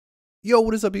Yo,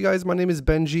 what is up you guys? My name is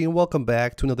Benji and welcome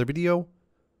back to another video.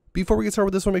 Before we get started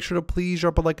with this one, make sure to please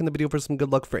drop a like in the video for some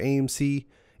good luck for AMC.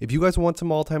 If you guys want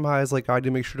some all-time highs like I do,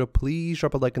 make sure to please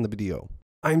drop a like in the video.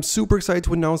 I'm super excited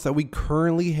to announce that we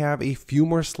currently have a few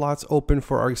more slots open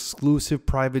for our exclusive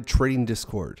private trading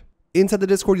Discord. Inside the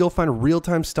Discord, you'll find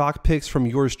real-time stock picks from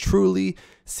yours truly,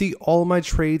 see all of my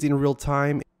trades in real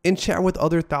time, and chat with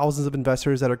other thousands of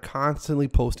investors that are constantly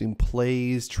posting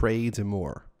plays, trades, and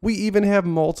more. We even have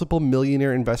multiple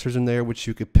millionaire investors in there which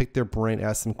you could pick their brain,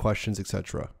 ask some questions,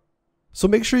 etc. So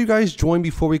make sure you guys join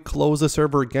before we close the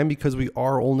server again because we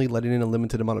are only letting in a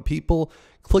limited amount of people.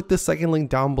 Click the second link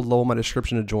down below in my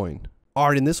description to join.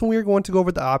 Alright, in this one we are going to go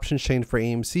over the options chain for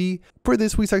AMC for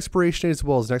this week's expiration date as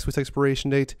well as next week's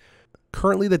expiration date.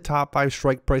 Currently the top 5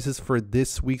 strike prices for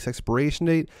this week's expiration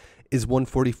date is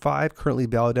 $1.45, currently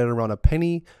valued at around a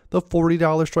penny. The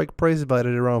 $40 strike price is valued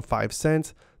at around 5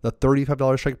 cents. The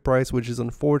 $35 strike price, which is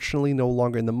unfortunately no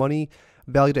longer in the money,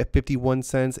 valued at 51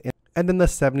 cents. And then the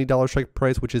 $70 strike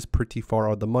price, which is pretty far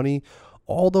out of the money.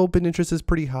 Although open interest is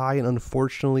pretty high, and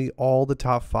unfortunately all the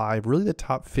top 5, really the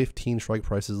top 15 strike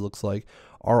prices looks like,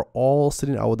 are all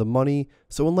sitting out of the money.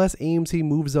 So unless AMC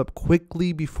moves up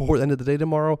quickly before the end of the day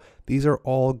tomorrow, these are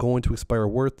all going to expire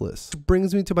worthless. Which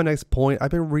brings me to my next point.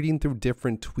 I've been reading through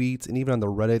different tweets and even on the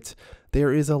Reddit,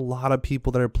 there is a lot of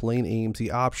people that are playing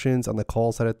AMC options on the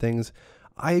call side of things.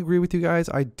 I agree with you guys.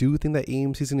 I do think that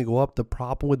AMC is going to go up. The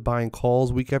problem with buying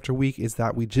calls week after week is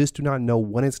that we just do not know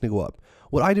when it's going to go up.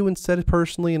 What I do instead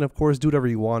personally, and of course do whatever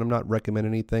you want, I'm not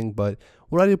recommending anything, but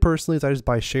what I do personally is I just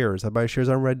buy shares. I buy shares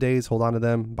on red days, hold on to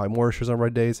them, buy more shares on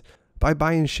red days. By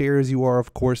buying shares, you are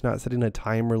of course not setting a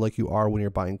timer like you are when you're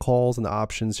buying calls in the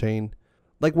options chain.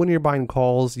 Like when you're buying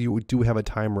calls, you do have a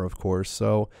timer of course.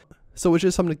 So it's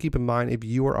just something to keep in mind if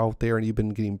you are out there and you've been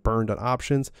getting burned on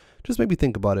options, just maybe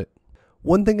think about it.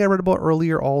 One thing I read about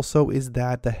earlier also is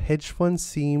that the hedge funds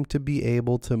seem to be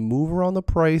able to move around the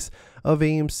price of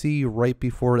AMC right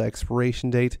before the expiration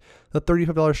date. The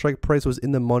 $35 strike price was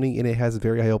in the money and it has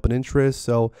very high open interest.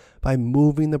 So by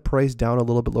moving the price down a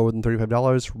little bit lower than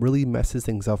 $35 really messes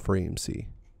things up for AMC.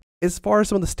 As far as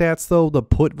some of the stats though, the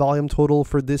put volume total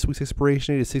for this week's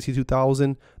expiration date is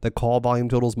 62,000. The call volume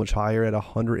total is much higher at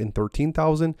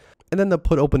 113,000. And then the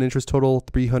put open interest total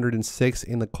 306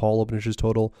 and the call open interest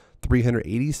total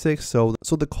 386. So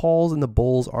the calls and the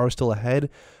bulls are still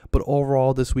ahead, but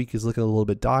overall this week is looking a little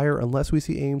bit dire unless we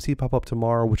see AMC pop up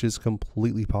tomorrow, which is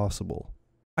completely possible.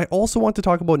 I also want to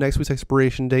talk about next week's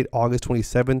expiration date, August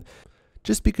 27th.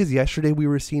 Just because yesterday we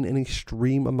were seeing an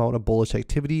extreme amount of bullish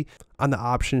activity on the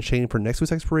option chain for next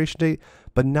week's expiration date,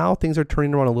 but now things are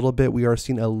turning around a little bit. We are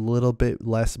seeing a little bit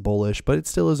less bullish, but it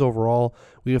still is overall.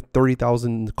 We have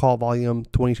 30,000 call volume,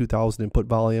 22,000 in put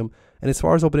volume, and as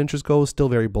far as open interest goes, still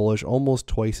very bullish, almost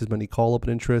twice as many call open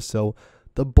interest. So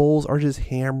the bulls are just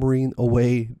hammering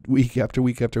away week after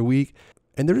week after week,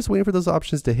 and they're just waiting for those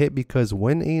options to hit because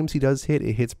when AMC does hit,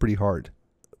 it hits pretty hard.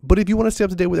 But if you want to stay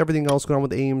up to date with everything else going on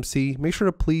with AMC, make sure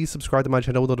to please subscribe to my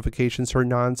channel with notifications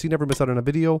turned on so you never miss out on a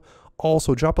video.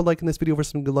 Also, drop a like in this video for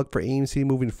some good luck for AMC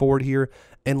moving forward here.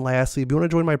 And lastly, if you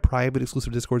want to join my private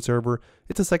exclusive Discord server,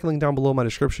 it's a second link down below in my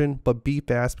description, but be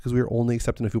fast because we are only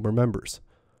accepting a few more members.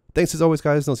 Thanks as always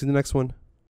guys, and I'll see you in the next one.